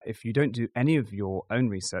Valeant, if you don't do any of your own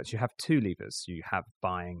research, you have two levers. You have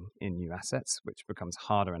buying in new assets, which becomes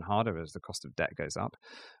harder and harder as the cost of debt goes up.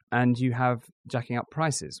 And you have jacking up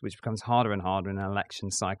prices, which becomes harder and harder in an election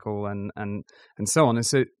cycle and so on. And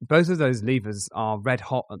so both of those levers are red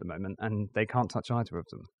hot at the moment, and they can't touch either of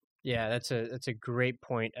them. Yeah, that's a great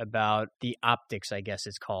point about the optics, I guess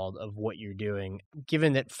it's called, of what you're doing,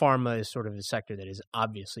 given that pharma is sort of a sector that is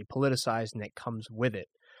obviously politicized and that comes with it.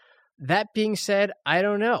 That being said, I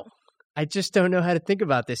don't know. I just don't know how to think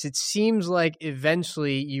about this. It seems like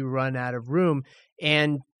eventually you run out of room.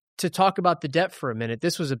 And to talk about the debt for a minute,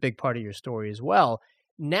 this was a big part of your story as well.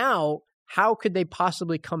 Now, how could they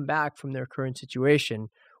possibly come back from their current situation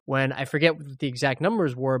when, I forget what the exact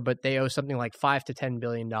numbers were, but they owe something like $5 to $10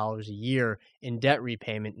 billion a year in debt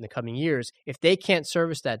repayment in the coming years? If they can't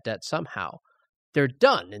service that debt somehow, they're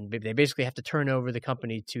done, and they basically have to turn over the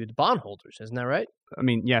company to the bondholders. Isn't that right? I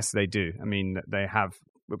mean, yes, they do. I mean, they have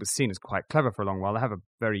what was seen as quite clever for a long while. They have a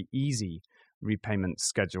very easy repayment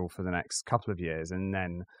schedule for the next couple of years, and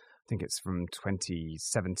then I think it's from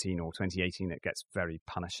 2017 or 2018 it gets very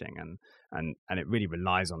punishing, and it really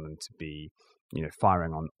relies on them to be,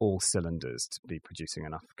 firing on all cylinders to be producing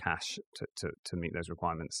enough cash to meet those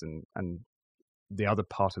requirements. And the other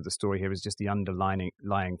part of the story here is just the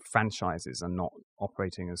underlying franchises are not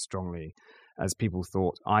operating as strongly as people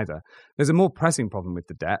thought either. There's a more pressing problem with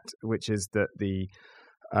the debt, which is that the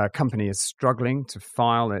company is struggling to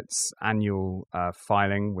file its annual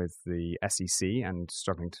filing with the SEC and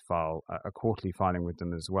struggling to file a quarterly filing with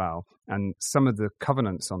them as well. And some of the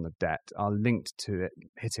covenants on the debt are linked to it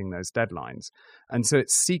hitting those deadlines. And so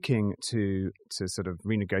it's seeking to sort of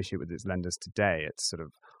renegotiate with its lenders today. It's sort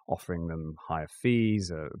of offering them higher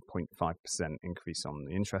fees, a 0.5% increase on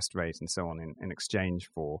the interest rate and so on in exchange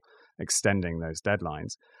for extending those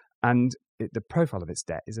deadlines. And the profile of its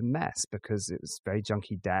debt is a mess because it's very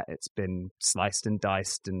junky debt. It's been sliced and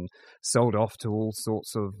diced and sold off to all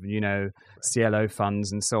sorts of, CLO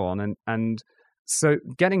funds and so on. And so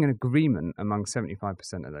getting an agreement among 75%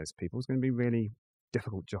 of those people is going to be a really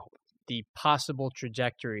difficult job. The possible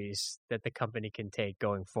trajectories that the company can take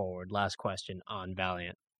going forward. Last question on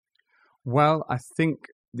Valeant. Well, I think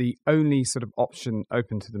the only sort of option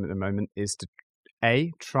open to them at the moment is to,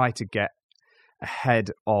 try to get ahead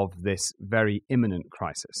of this very imminent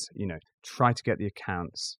crisis. Try to get the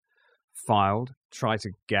accounts filed, try to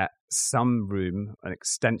get some room, an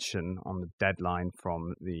extension on the deadline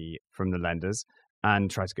from the lenders,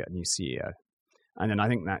 and try to get a new CEO. And then I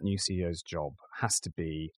think that new CEO's job has to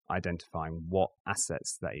be identifying what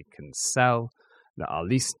assets they can sell that are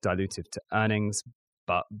least dilutive to earnings,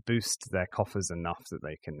 but boost their coffers enough that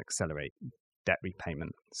they can accelerate debt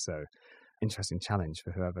repayment. So, interesting challenge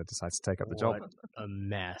for whoever decides to take up the job. What a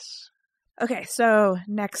mess. Okay, so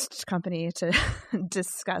next company to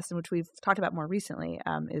discuss, and which we've talked about more recently,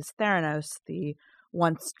 is Theranos, the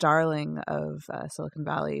once darling of Silicon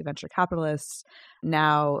Valley venture capitalists,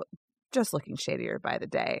 now just looking shadier by the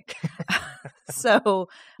day. So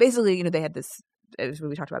basically, they had this, as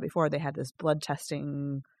we talked about before, they had this blood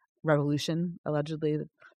testing revolution, allegedly, that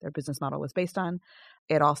their business model was based on.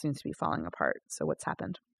 It all seems to be falling apart. So what's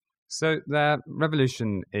happened? So their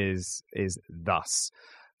revolution is thus.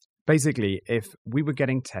 Basically, if we were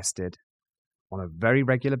getting tested on a very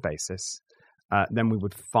regular basis, then we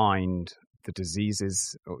would find the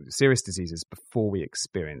diseases, or serious diseases, before we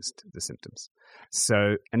experienced the symptoms.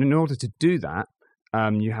 So, and in order to do that,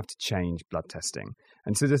 you have to change blood testing.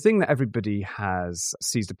 And so the thing that everybody has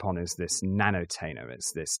seized upon is this nanotainer.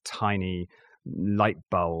 It's this tiny light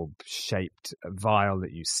bulb shaped vial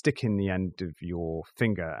that you stick in the end of your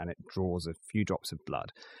finger and it draws a few drops of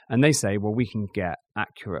blood. And they say, well, we can get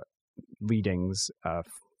accurate readings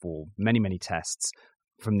for many, many tests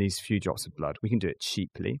from these few drops of blood. We can do it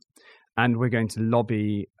cheaply. And we're going to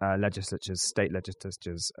lobby legislatures, state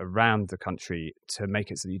legislatures around the country to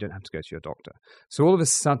make it so that you don't have to go to your doctor. So all of a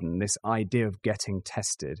sudden, this idea of getting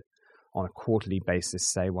tested on a quarterly basis,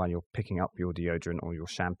 say while you're picking up your deodorant or your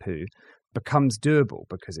shampoo, becomes doable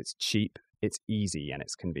because it's cheap, it's easy, and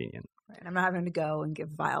it's convenient. Right. I'm not having to go and give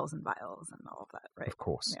vials and vials and all of that, right? Of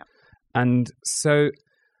course. Yeah. And so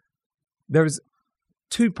there's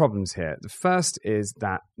two problems here. The first is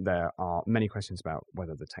that there are many questions about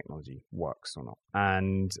whether the technology works or not.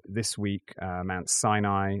 And this week, Mount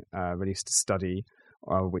Sinai released a study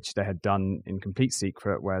which they had done in complete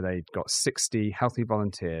secret, where they'd got 60 healthy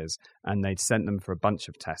volunteers and they'd sent them for a bunch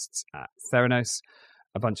of tests at Theranos,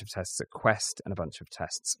 a bunch of tests at Quest, and a bunch of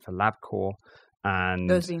tests for LabCorp. And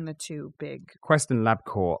those being the two big. Quest and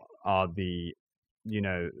LabCorp are the,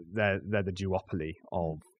 they're the duopoly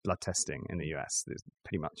of blood testing in the US. There's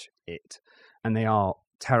pretty much it. And they are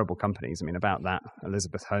terrible companies. I mean, about that,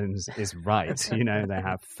 Elizabeth Holmes is right. They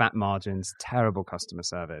have fat margins, terrible customer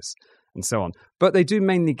service, and so on. But they do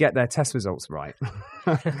mainly get their test results right.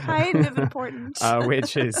 Kind of important.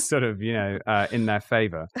 Which is sort of, in their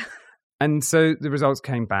favor. And so the results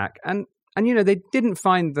came back. And they didn't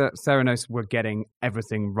find that Theranos were getting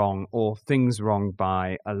everything wrong or things wrong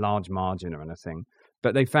by a large margin or anything.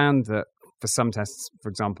 But they found that for some tests, for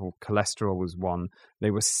example, cholesterol was one, they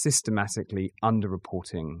were systematically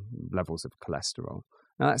underreporting levels of cholesterol.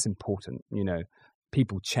 Now, that's important.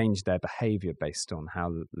 People change their behavior based on how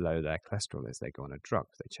low their cholesterol is. They go on a drug,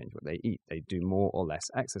 they change what they eat, they do more or less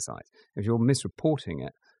exercise. If you're misreporting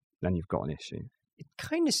it, then you've got an issue. It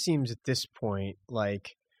kind of seems at this point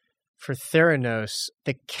like for Theranos,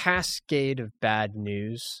 the cascade of bad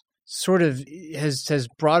news sort of has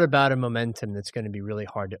brought about a momentum that's going to be really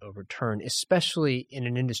hard to overturn, especially in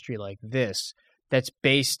an industry like this that's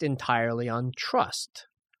based entirely on trust,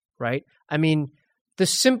 right? I mean, the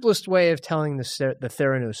simplest way of telling the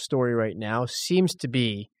Theranos story right now seems to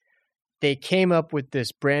be they came up with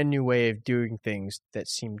this brand new way of doing things that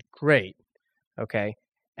seemed great, okay?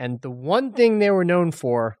 And the one thing they were known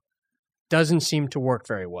for doesn't seem to work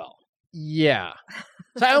very well. Yeah.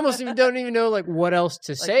 So I almost don't even know what else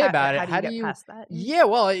to say about it. How do you get past that? Yeah,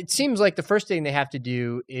 well, it seems like the first thing they have to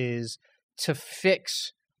do is to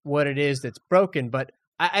fix what it is that's broken. But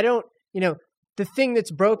I don't, the thing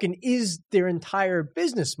that's broken is their entire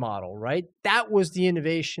business model, right? That was the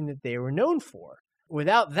innovation that they were known for.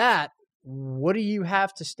 Without that, what do you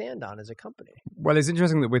have to stand on as a company? Well, it's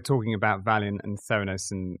interesting that we're talking about Valiant and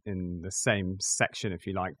Theranos in the same section, if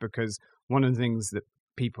you like, because one of the things that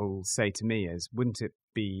people say to me is, wouldn't it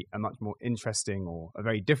be a much more interesting or a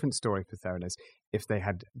very different story for Theranos if they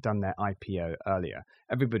had done their IPO earlier?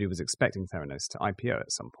 Everybody was expecting Theranos to IPO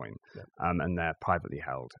at some point, and they're privately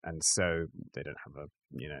held, and so they don't have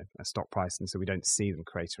a stock price, and so we don't see them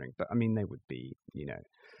cratering. But I mean, they would be,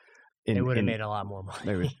 they would have made a lot more money.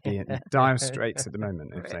 They would be in dire straits at the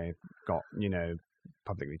moment if they got,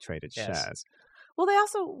 publicly traded shares. Well, they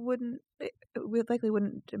also wouldn't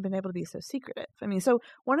have been able to be so secretive. I mean, so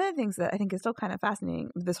one of the things that I think is still kind of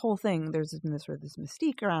fascinating, this whole thing, there's been this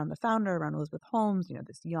mystique around the founder, around Elizabeth Holmes,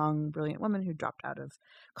 this young, brilliant woman who dropped out of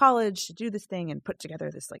college to do this thing and put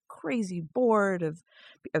together this crazy board of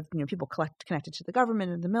people connected to the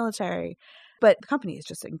government and the military. But the company is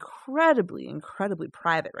just incredibly, incredibly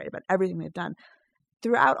private, right, about everything they've done.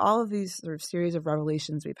 Throughout all of these sort of series of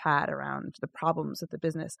revelations we've had around the problems with the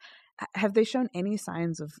business, have they shown any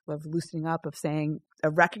signs of loosening up, of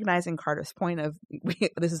recognizing Carter's point of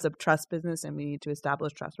this is a trust business and we need to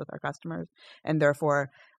establish trust with our customers, and therefore,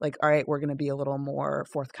 all right, we're going to be a little more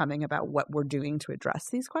forthcoming about what we're doing to address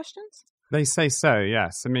these questions? They say so,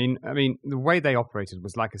 yes. I mean, the way they operated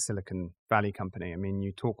was like a Silicon Valley company. I mean,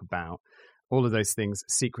 you talk about all of those things,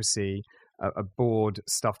 secrecy, a board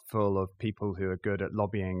stuffed full of people who are good at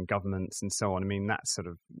lobbying governments and so on. I mean, that sort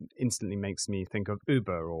of instantly makes me think of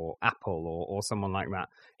Uber or Apple or someone like that.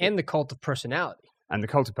 And the cult of personality. And the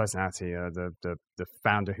cult of personality, the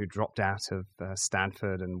founder who dropped out of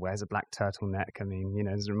Stanford and wears a black turtleneck. I mean,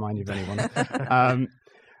 does it remind you of anyone?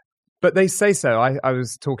 But they say so. I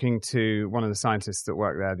was talking to one of the scientists that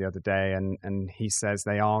worked there the other day, and he says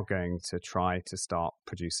they are going to try to start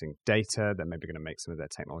producing data. They're maybe going to make some of their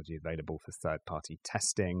technology available for third-party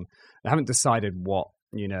testing. They haven't decided what,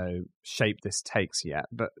 shape this takes yet,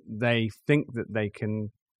 but they think that they can,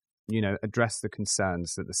 address the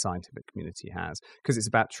concerns that the scientific community has. Because it's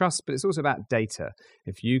about trust, but it's also about data.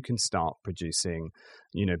 If you can start producing,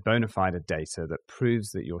 bona fide data that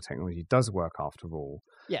proves that your technology does work after all,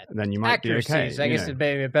 then you might be okay. I guess it'd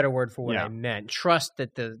be a better word for what Yeah. I meant. Trust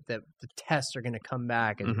that the tests are going to come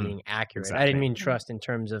back as being accurate. Exactly. I didn't mean trust in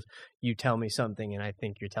terms of you tell me something and I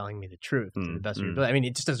think you're telling me the truth to the best of your ability. I mean,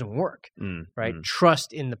 it just doesn't work, right?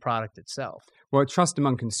 Trust in the product itself. Well, trust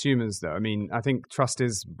among consumers, though. I mean, I think trust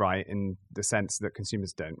is right in the sense that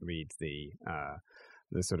consumers don't read the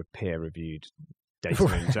sort of peer-reviewed data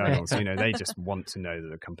in journals. They just want to know that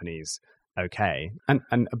the company's okay.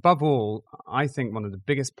 And above all, I think one of the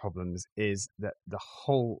biggest problems is that the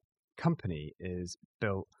whole company is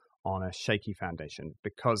built on a shaky foundation,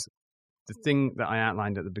 because the thing that I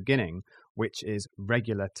outlined at the beginning, which is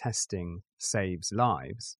regular testing saves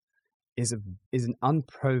lives, is an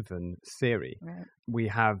unproven theory. Right. We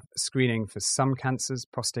have screening for some cancers: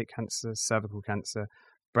 prostate cancer, cervical cancer,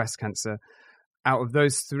 breast cancer. Out of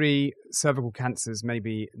those three, cervical cancer is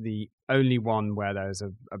maybe the only one where there's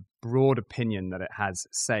a broad opinion that it has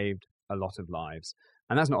saved a lot of lives.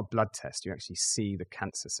 And that's not a blood test. You actually see the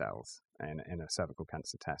cancer cells in a cervical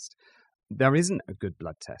cancer test. There isn't a good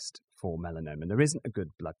blood test for melanoma. There isn't a good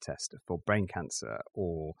blood test for brain cancer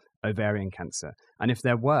or ovarian cancer. And if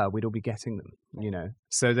there were, we'd all be getting them,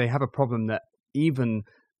 So they have a problem that even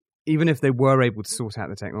if they were able to sort out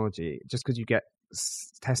the technology, just because you get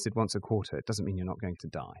tested once a quarter, it doesn't mean you're not going to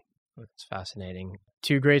die. That's fascinating.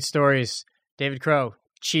 Two great stories. David Crow,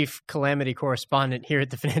 chief calamity correspondent here at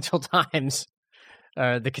the Financial Times.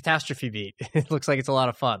 The catastrophe beat. It looks like it's a lot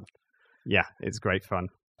of fun. Yeah, it's great fun.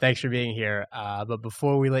 Thanks for being here. But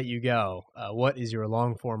before we let you go, what is your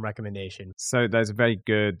long-form recommendation? So there's a very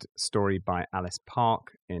good story by Alice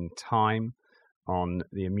Park in Time on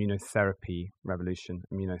the immunotherapy revolution.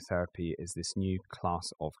 Immunotherapy is this new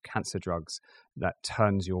class of cancer drugs that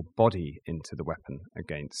turns your body into the weapon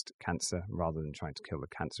against cancer rather than trying to kill the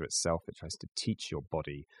cancer itself. It tries to teach your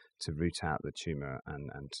body to root out the tumor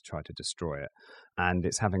and to try to destroy it. And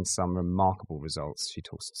it's having some remarkable results. She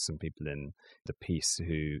talks to some people in the piece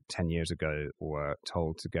who 10 years ago were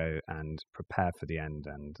told to go and prepare for the end,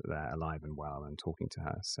 and they're alive and well and talking to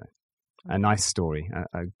her. So a nice story,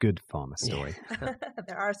 a good pharma story. Yeah.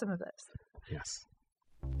 There are some of those. Yes.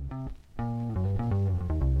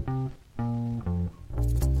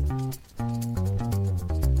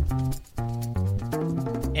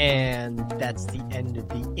 And that's the end of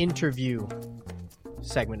the interview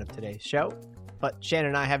segment of today's show. But Shannon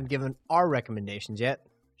and I haven't given our recommendations yet.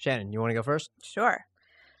 Shannon, you want to go first? Sure.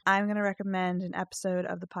 I'm going to recommend an episode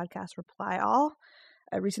of the podcast Reply All,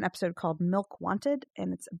 a recent episode called Milk Wanted,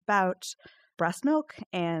 and it's about breast milk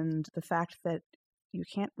and the fact that you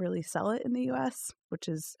can't really sell it in the U.S., which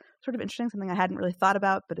is sort of interesting, something I hadn't really thought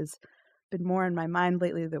about, but has been more in my mind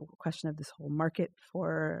lately, the question of this whole market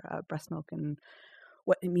for breast milk and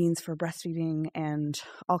what it means for breastfeeding and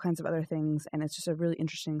all kinds of other things. And it's just a really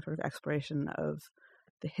interesting sort of exploration of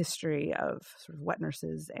the history of sort of wet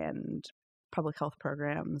nurses and public health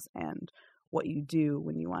programs and what you do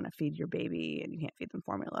when you want to feed your baby and you can't feed them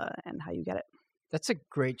formula and how you get it. That's a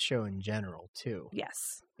great show in general, too. Yes.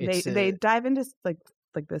 It's they dive into like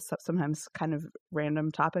this sometimes kind of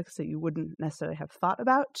random topics that you wouldn't necessarily have thought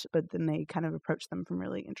about, but then they kind of approach them from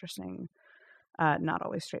really interesting, not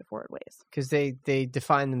always straightforward ways. Because they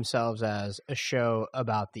define themselves as a show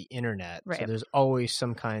about the internet. Right. So there's always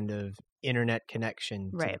some kind of internet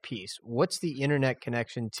connection to the piece. What's the internet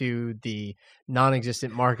connection to the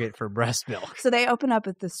non-existent market for breast milk? So they open up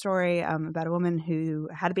with this story about a woman who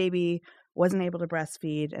had a baby, wasn't able to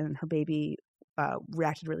breastfeed, and her baby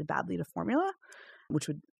reacted really badly to formula, which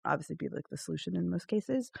would obviously be like the solution in most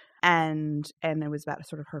cases. And it was about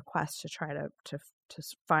sort of her quest to try to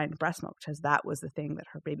find breast milk, because that was the thing that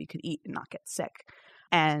her baby could eat and not get sick.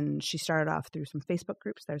 And she started off through some Facebook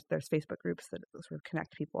groups. There's Facebook groups that sort of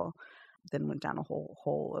connect people. Then went down a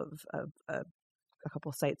whole of a couple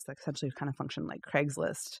of sites that essentially kind of function like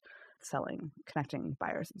Craigslist, connecting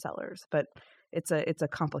buyers and sellers. But it's a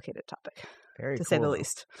complicated topic, Very to cool. say the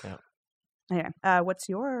least. Yeah. Anyway, what's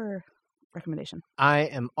your recommendation? I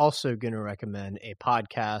am also going to recommend a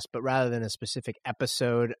podcast, but rather than a specific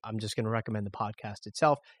episode, I'm just going to recommend the podcast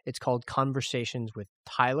itself. It's called Conversations with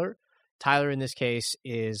Tyler. Tyler, in this case,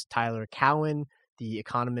 is Tyler Cowen, the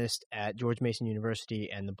economist at George Mason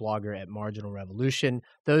University and the blogger at Marginal Revolution.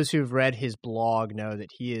 Those who've read his blog know that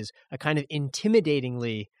he is a kind of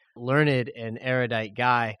intimidatingly learned and erudite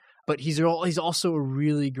guy, but he's also a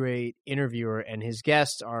really great interviewer, and his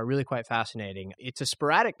guests are really quite fascinating. It's a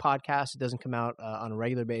sporadic podcast. It doesn't come out on a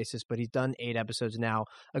regular basis, but he's done 8 episodes now.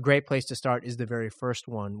 A great place to start is the very first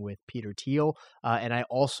one with Peter Thiel, and I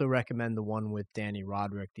also recommend the one with Danny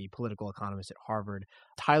Roderick, the political economist at Harvard.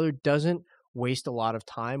 Tyler doesn't waste a lot of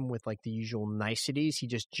time with like the usual niceties. He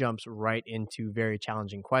just jumps right into very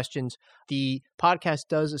challenging questions. The podcast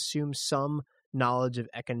does assume some knowledge of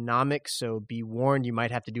economics, so be warned, you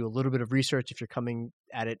might have to do a little bit of research if you're coming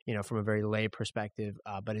at it, from a very lay perspective.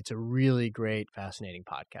 But it's a really great, fascinating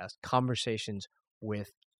podcast, Conversations with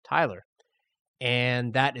Tyler.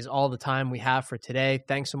 And that is all the time we have for today.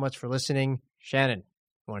 Thanks so much for listening. Shannon,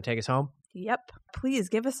 you want to take us home? Yep. Please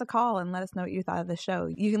give us a call and let us know what you thought of the show.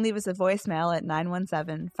 You can leave us a voicemail at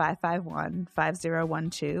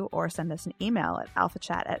 917-551-5012 or send us an email at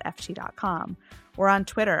alphachat@ft.com. We're on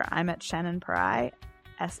Twitter. I'm at Shannon Parai,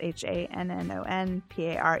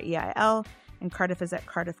 ShannonPareil, and Cardiff is at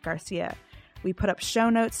Cardiff Garcia. We put up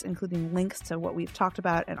show notes, including links to what we've talked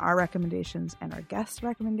about and our recommendations and our guest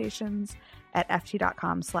recommendations at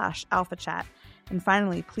ft.com/alphachat. And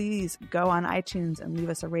finally, please go on iTunes and leave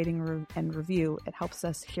us a rating and review. It helps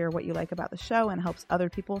us hear what you like about the show and helps other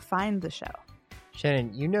people find the show.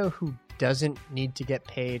 Shannon, you know who doesn't need to get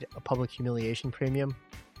paid a public humiliation premium?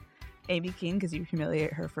 Amy Keene, because you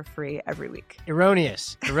humiliate her for free every week.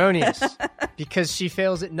 Erroneous. Because she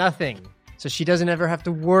fails at nothing. So she doesn't ever have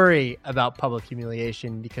to worry about public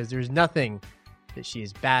humiliation because there's nothing that she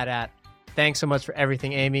is bad at. Thanks so much for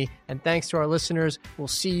everything, Amy. And thanks to our listeners. We'll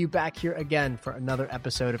see you back here again for another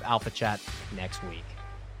episode of Alpha Chat next week.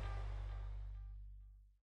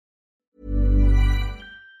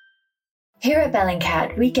 Here at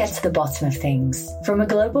Bellingcat, we get to the bottom of things. From a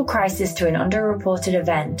global crisis to an underreported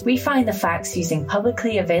event, we find the facts using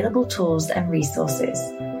publicly available tools and resources,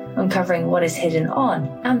 uncovering what is hidden on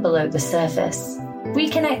and below the surface. We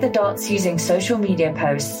connect the dots using social media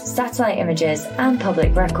posts, satellite images, and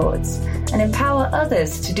public records, and empower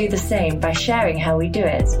others to do the same by sharing how we do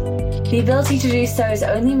it. The ability to do so is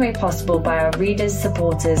only made possible by our readers,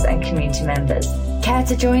 supporters, and community members. Care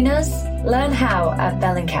to join us? Learn how at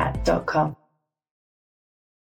bellingcat.com.